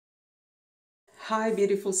Hi,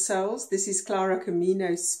 beautiful souls. This is Clara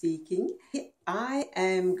Camino speaking. I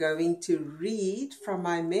am going to read from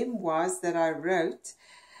my memoirs that I wrote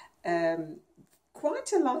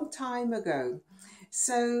quite a long time ago.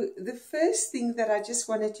 So the first thing that I just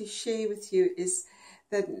wanted to share with you is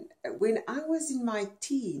that when I was in my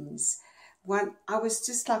teens, I was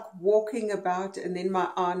just like walking about, and then my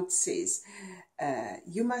aunt says,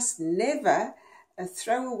 you must never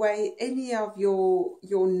throw away any of your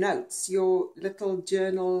notes, your little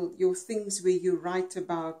journal, your things where you write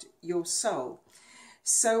about your soul.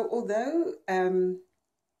 So although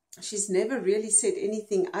she's never really said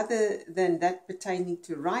anything other than that pertaining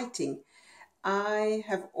to writing, I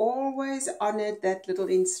have always honored that little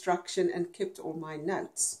instruction and kept all my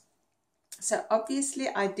notes. So obviously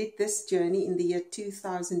I did this journey in the year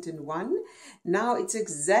 2001. Now it's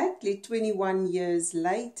exactly 21 years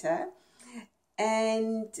later,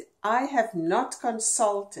 and I have not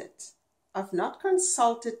consulted. I've not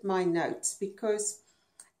consulted my notes because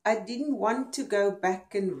I didn't want to go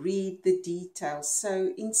back and read the details.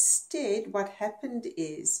 So instead, what happened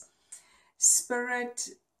is Spirit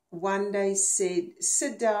one day said,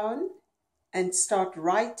 sit down and start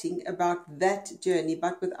writing about that journey,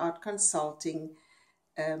 but without consulting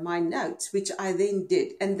my notes, which I then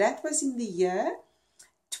did. And that was in the year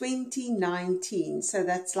 2019. So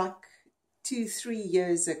that's like 2-3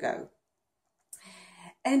 years ago.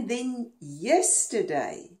 And then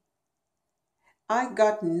yesterday, I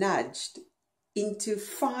got nudged into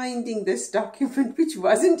finding this document, which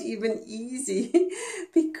wasn't even easy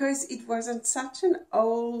because it was on such an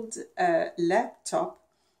old laptop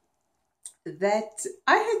that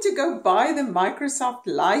I had to go buy the Microsoft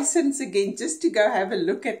license again just to go have a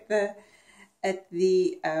look at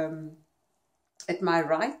my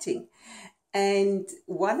writing. And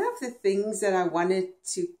one of the things that I wanted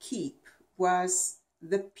to keep was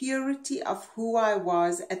the purity of who I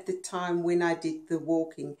was at the time when I did the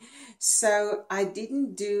walking. So I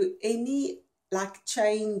didn't do any like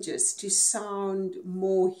changes to sound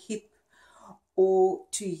more hip or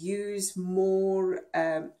to use more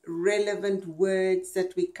relevant words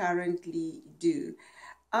that we currently do.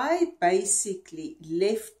 I basically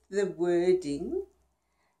left the wording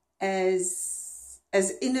as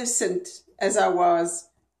innocent as I was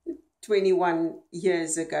 21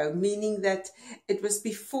 years ago, meaning that it was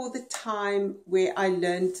before the time where I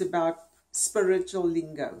learned about spiritual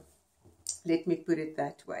lingo. Let me put it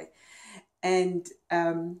that way. And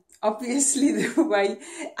obviously the way,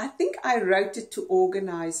 I think I wrote it to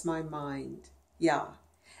organize my mind. Yeah,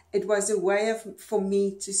 it was a way for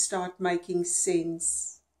me to start making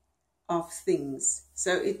sense of things.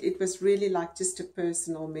 So it was really like just a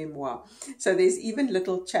personal memoir. So there's even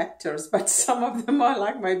little chapters, but some of them are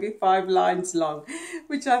like maybe 5 lines long,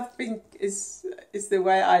 which I think is the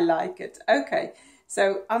way I like it. Okay,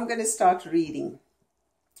 so I'm going to start reading.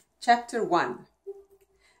 Chapter 1,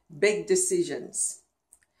 Big Decisions.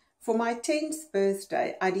 For my 10th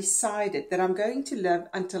birthday, I decided that I'm going to live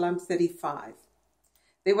until I'm 35.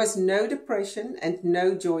 There was no depression and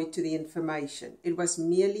no joy to the information. It was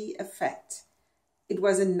merely a fact. It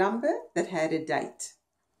was a number that had a date.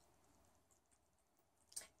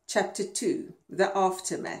 Chapter 2, The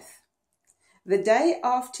Aftermath. The day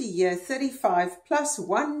after year 35 plus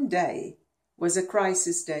 1 day was a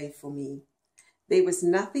crisis day for me. There was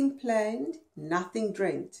nothing planned, nothing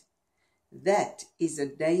dreamt. That is a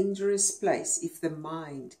dangerous place if the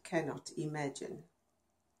mind cannot imagine.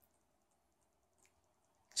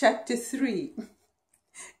 Chapter 3,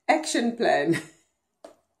 Action Plan.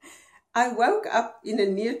 I woke up in a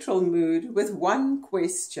neutral mood with one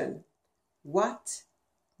question. What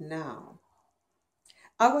now?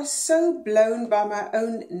 I was so blown by my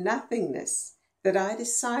own nothingness that I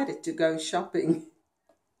decided to go shopping.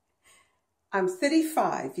 I'm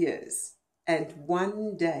 35 years and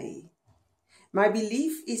 1 day. My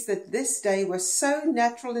belief is that this day was so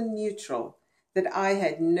natural and neutral that I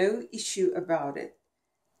had no issue about it.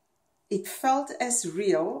 It felt as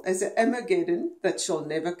real as an Armageddon that shall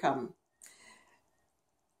never come.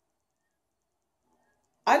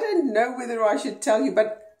 I don't know whether I should tell you,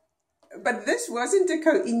 but this wasn't a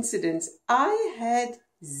coincidence. I had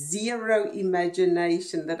zero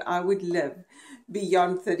imagination that I would live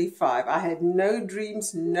beyond 35. I had no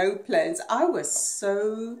dreams, no plans. I was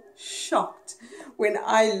so shocked when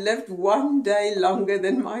I lived 1 day longer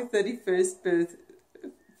than my 35th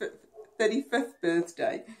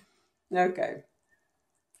birthday. Okay.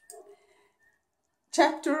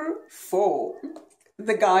 Chapter 4,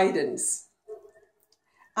 The Guidance.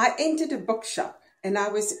 I entered a bookshop and I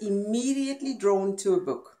was immediately drawn to a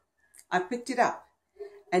book. I picked it up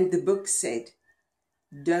and the book said,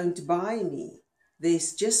 "Don't buy me,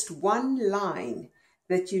 There's just one line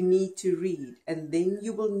that you need to read, and then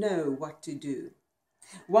you will know what to do.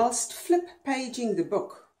 Whilst flip-paging the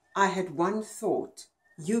book, I had one thought.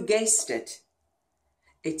 You guessed it.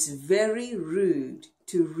 It's very rude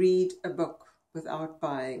to read a book without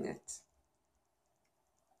buying it.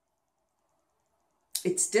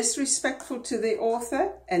 It's disrespectful to the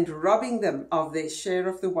author and robbing them of their share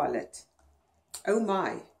of the wallet. Oh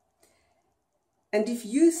my. And if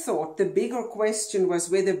you thought the bigger question was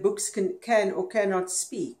whether books can or cannot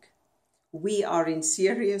speak, we are in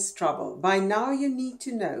serious trouble. By now you need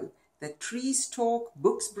to know that trees talk,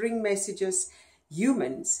 books bring messages,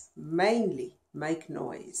 humans mainly make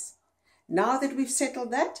noise. Now that we've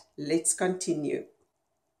settled that, let's continue.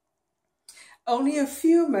 Only a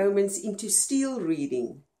few moments into steel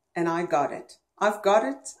reading, and I got it. I've got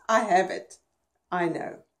it. I have it. I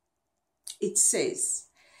know. It says,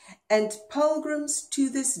 "And pilgrims to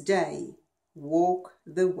this day walk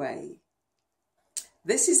the way."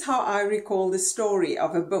 This is how I recall the story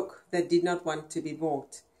of a book that did not want to be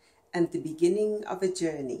bought and the beginning of a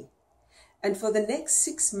journey. And for the next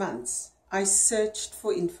 6 months, I searched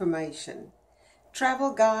for information,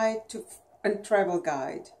 travel guide and travel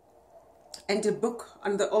guide, and a book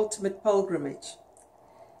on the ultimate pilgrimage.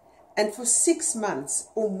 And for 6 months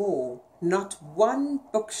or more, not one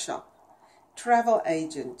bookshop, travel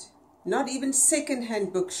agent, not even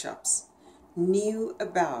second-hand bookshops, knew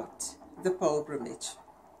about the pilgrimage.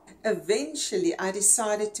 Eventually, I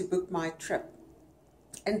decided to book my trip,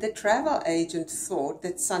 and the travel agent thought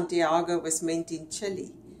that Santiago was meant in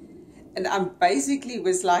Chile. And I basically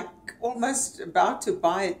was like almost about to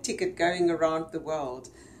buy a ticket going around the world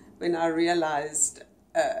when I realized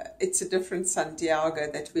it's a different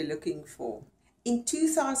Santiago that we're looking for. In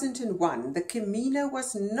 2001, the Camino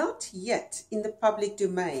was not yet in the public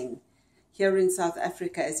domain here in South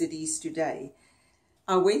Africa as it is today.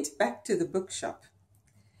 I went back to the bookshop.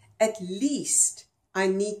 At least I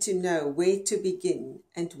need to know where to begin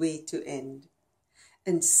and where to end.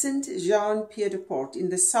 And Saint-Jean-Pied-de-Port in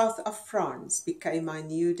the south of France became my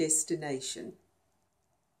new destination.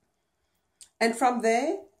 And from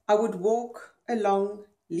there, I would walk along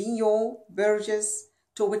Lyon, Burgess,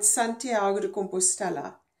 towards Santiago de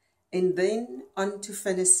Compostella, and then on to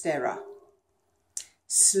Finisterre.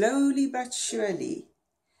 Slowly but surely,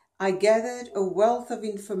 I gathered a wealth of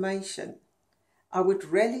information. I would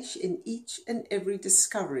relish in each and every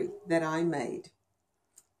discovery that I made.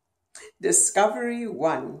 Discovery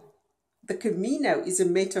 1. The Camino is a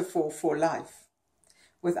metaphor for life.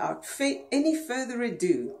 Without any further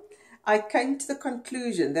ado, I came to the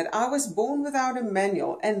conclusion that I was born without a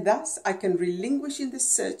manual, and thus I can relinquish in the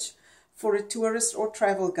search for a tourist or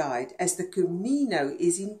travel guide, as the Camino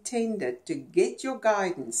is intended to get your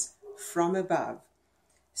guidance from above.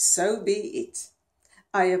 So be it.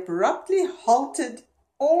 I abruptly halted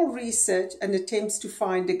all research and attempts to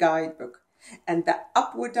find a guidebook, and the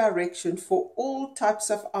upward direction for all types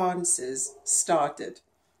of answers started.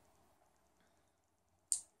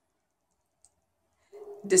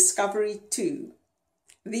 Discovery 2.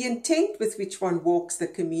 The intent with which one walks the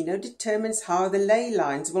Camino determines how the ley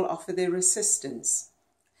lines will offer their assistance.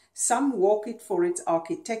 Some walk it for its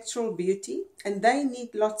architectural beauty, and they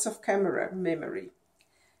need lots of camera memory.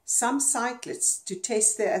 Some cyclists to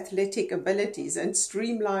test their athletic abilities and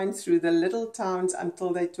streamline through the little towns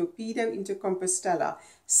until they torpedo into Compostela,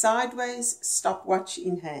 sideways, stopwatch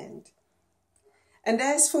in hand. And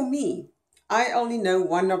as for me, I only know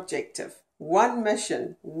one objective, one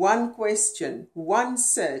mission, one question, one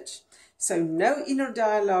search, so no inner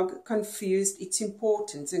dialogue confused its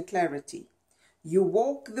importance and clarity. You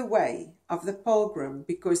walk the way of the pilgrim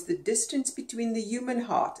because the distance between the human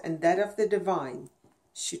heart and that of the divine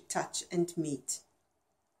should touch and meet.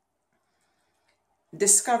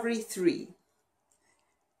 Discovery 3.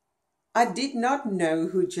 I did not know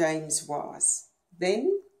who James was.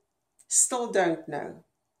 Then, still don't know.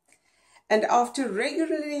 And after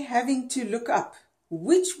regularly having to look up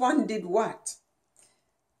which one did what,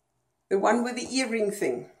 the one with the earring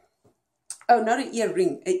thing. Oh, not an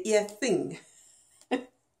earring, an ear thing.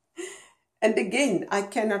 And again, I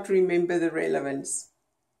cannot remember the relevance.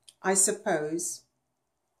 I suppose,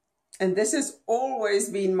 and this has always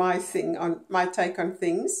been my take on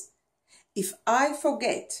things, if I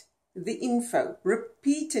forget the info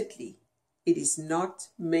repeatedly, it is not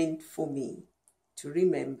meant for me to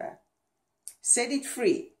remember. Set it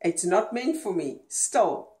free. It's not meant for me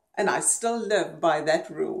still, and I still live by that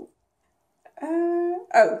rule.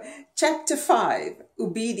 Chapter 5,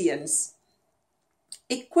 Obedience.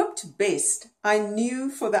 Equipped best, I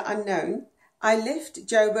knew for the unknown, I left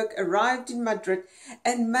Joburg, arrived in Madrid,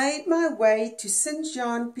 and made my way to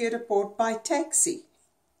Saint-Jean-Pied-de-Port by taxi.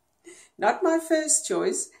 Not my first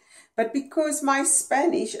choice, but because my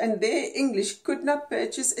Spanish and their English could not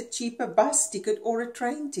purchase a cheaper bus ticket or a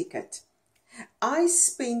train ticket. I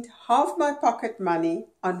spent half my pocket money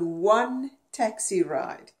on one taxi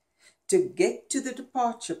ride to get to the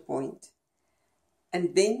departure point,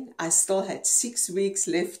 and then I still had 6 weeks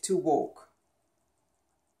left to walk.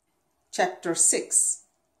 Chapter 6.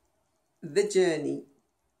 The Journey.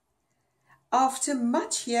 After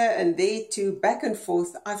much here and there too, back and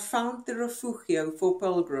forth, I found the refugio for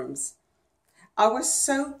pilgrims. I was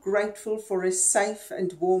so grateful for a safe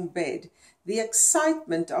and warm bed, the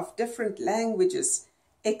excitement of different languages,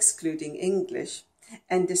 excluding English,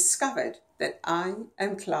 and discovered that I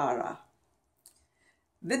am Clara.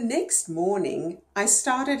 The next morning, I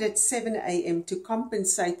started at 7 a.m. to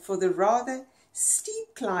compensate for the rather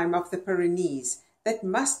steep climb of the Pyrenees that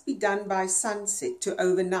must be done by sunset to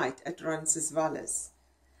overnight at Roncesvalles.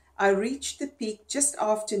 I reached the peak just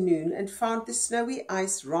after noon and found the snowy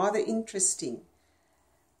ice rather interesting.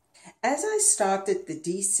 As I started the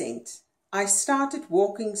descent, I started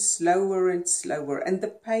walking slower and slower, and the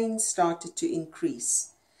pain started to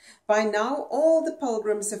increase. By now, all the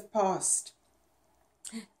pilgrims have passed.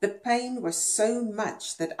 The pain was so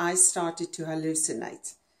much that I started to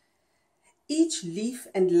hallucinate. Each leaf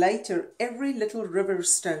and later every little river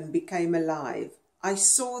stone became alive. I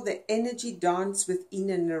saw the energy dance within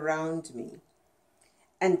and around me,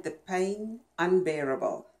 and the pain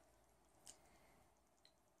unbearable.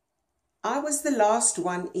 I was the last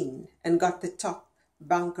one in and got the top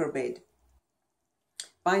bunker bed.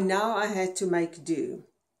 By now I had to make do.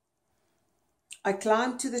 I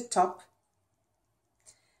climbed to the top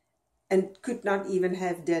and could not even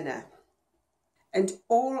have dinner. And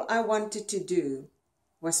all I wanted to do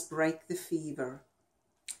was break the fever.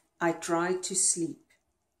 I tried to sleep.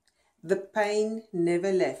 The pain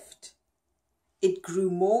never left. It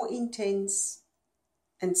grew more intense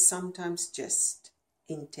and sometimes just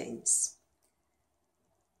intense.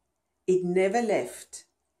 It never left.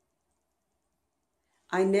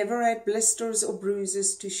 I never had blisters or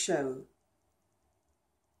bruises to show.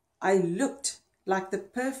 I looked like the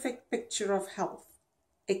perfect picture of health,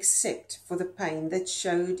 except for the pain that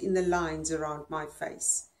showed in the lines around my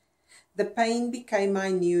face. The pain became my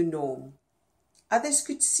new norm. Others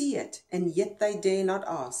could see it, and yet they dare not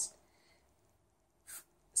ask.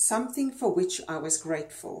 Something for which I was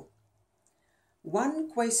grateful. One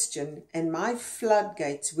question and my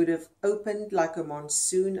floodgates would have opened like a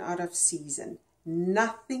monsoon out of season.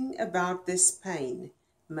 Nothing about this pain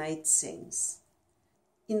made sense.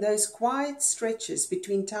 In those quiet stretches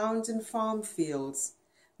between towns and farm fields,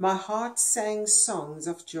 my heart sang songs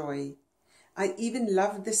of joy. I even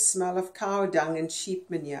loved the smell of cow dung and sheep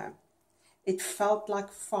manure. It felt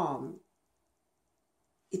like farm.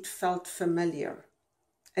 It felt familiar.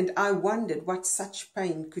 And I wondered what such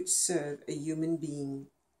pain could serve a human being.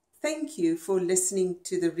 Thank you for listening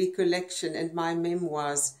to the recollection and my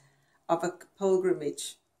memoirs of a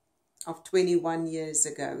pilgrimage of 21 years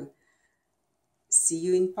ago. See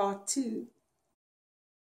you in part 2.